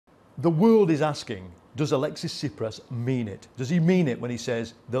The world is asking, does Alexis Tsipras mean it? Does he mean it when he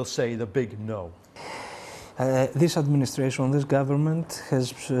says they'll say the big no? This administration, this government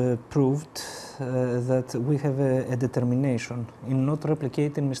has proved that we have a determination in not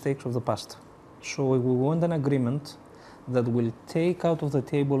replicating mistakes of the past. So we want an agreement that will take out of the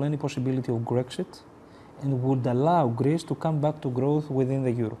table any possibility of Brexit and would allow Greece to come back to growth within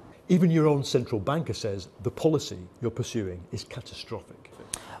the euro. Even your own central banker says the policy you're pursuing is catastrophic.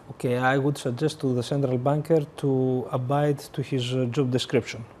 Okay, I would suggest to the central banker to abide to his job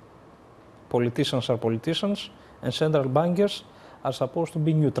description. Politicians are politicians and central bankers are supposed to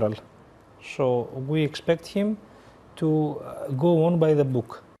be neutral. So we expect him to go on by the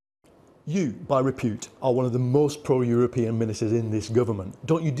book. You, by repute, are one of the most pro-European ministers in this government.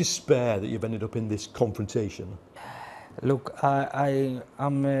 Don't you despair that you've ended up in this confrontation? Look, I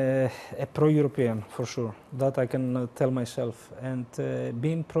am a pro-European, for sure. That I can tell myself. And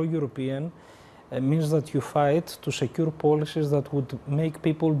being pro-European means that you fight to secure policies that would make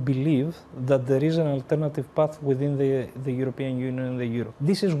people believe that there is an alternative path within the European Union and the Euro.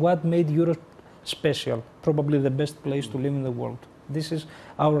 This is what made Europe special, probably the best place to live in the world. This is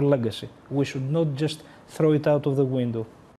our legacy. We should not just throw it out of the window.